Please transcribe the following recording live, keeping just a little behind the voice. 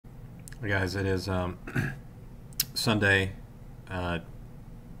Hey guys, it is Sunday,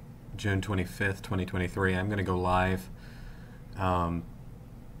 June 25th, 2023. I'm going to go live. I'm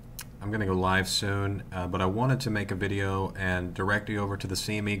going to go live soon, but I wanted to make a video and direct you over to the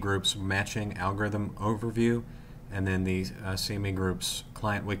CME Group's matching algorithm overview, and then the CME Group's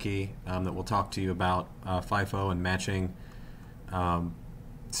client wiki that will talk to you about FIFO and matching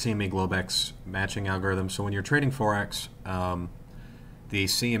CME Globex matching algorithm. So when you're trading Forex, the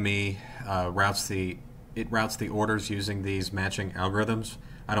CME routes the orders using these matching algorithms.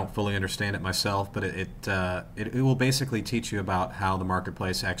 I don't fully understand it myself, but it will basically teach you about how the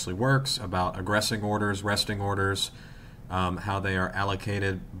marketplace actually works, about aggressing orders, resting orders, how they are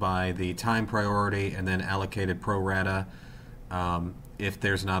allocated by the time priority, and then allocated pro rata if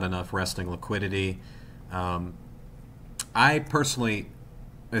there's not enough resting liquidity. I personally,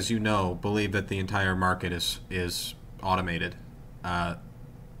 as you know, believe that the entire market is automated. That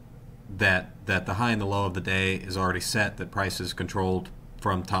the high and the low of the day is already set, that price is controlled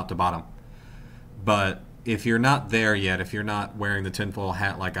from top to bottom. But if you're not there yet, if you're not wearing the tinfoil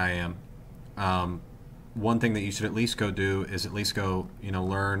hat like I am, one thing that you should at least go do is at least go,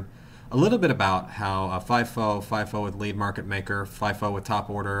 learn a little bit about how FIFO with lead market maker, FIFO with top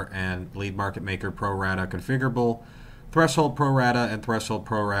order, and lead market maker pro rata configurable, threshold pro rata, and threshold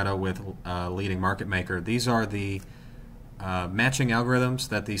pro rata with leading market maker. These are the matching algorithms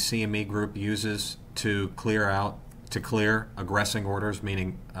that the CME group uses to clear aggressing orders,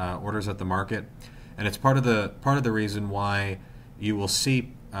 meaning orders at the market, and it's part of the reason why you will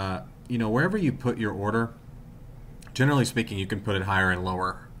see, wherever you put your order, generally speaking, you can put it higher and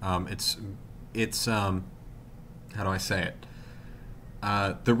lower. It's how do I say it?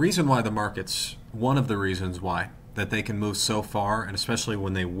 The reason why the markets, one of the reasons why that they can move so far, and especially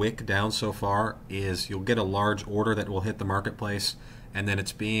when they wick down so far, is you'll get a large order that will hit the marketplace, and then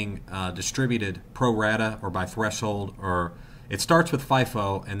it's being distributed pro rata or by threshold, or it starts with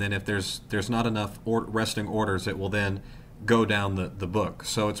FIFO, and then if there's not enough resting orders, it will then go down the book.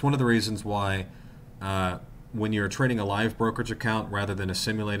 So it's one of the reasons why when you're trading a live brokerage account rather than a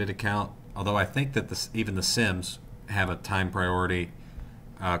simulated account, although I think that even the sims have a time priority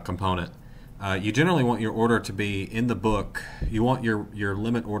component, you generally want your order to be in the book. You want your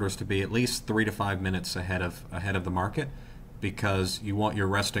limit orders to be at least 3 to 5 minutes ahead of the market, because you want your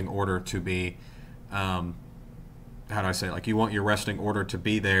resting order to be, how do I say it? Like, you want your resting order to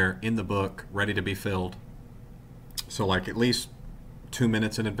be there in the book, ready to be filled. So like at least 2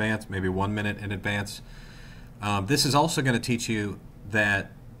 minutes in advance, maybe 1 minute in advance. This is also going to teach you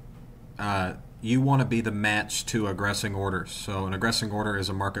that you want to be the match to aggressing orders. So an aggressing order is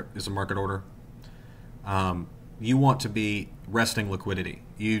a market order. You want to be resting liquidity.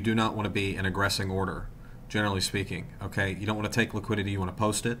 You do not want to be an aggressing order, generally speaking. Okay, you don't want to take liquidity. You want to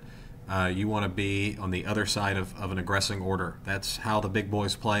post it. You want to be on the other side of an aggressing order. That's how the big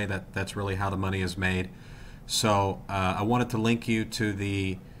boys play. That's really how the money is made. So I wanted to link you to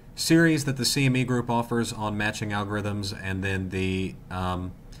the series that the CME group offers on matching algorithms, and then the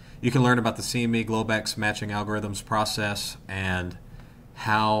you can learn about the CME Globex matching algorithms process and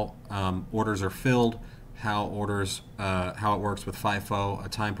how orders are filled, how it works with FIFO, a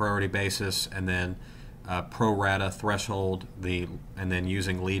time priority basis, and then pro rata, threshold, and then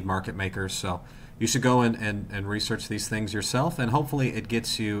using lead market makers. So you should go and research these things yourself, and hopefully it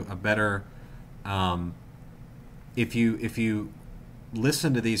gets you a better. If you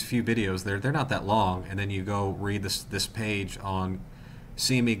listen to these few videos, they're not that long, and then you go read this page on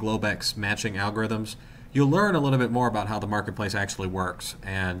CME Globex matching algorithms, you'll learn a little bit more about how the marketplace actually works,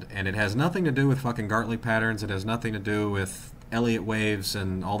 and it has nothing to do with fucking Gartley patterns. It has nothing to do with Elliott waves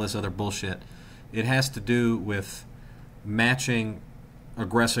and all this other bullshit. It has to do with matching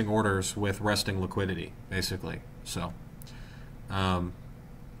aggressing orders with resting liquidity, basically. So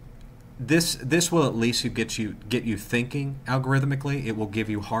this will at least get you thinking algorithmically. It will give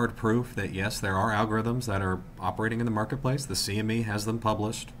you hard proof that yes, there are algorithms that are operating in the marketplace. The CME has them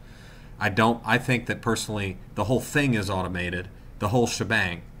published. I think that personally the whole thing is automated, the whole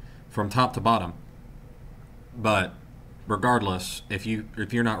shebang, from top to bottom. But regardless, if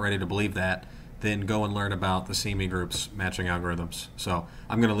you're not ready to believe that, then go and learn about the CME Group's matching algorithms. So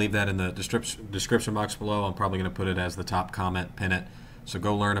I'm going to leave that in the description box below. I'm probably going to put it as the top comment, pin it. So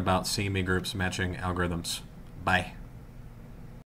go learn about CME Group's matching algorithms. Bye.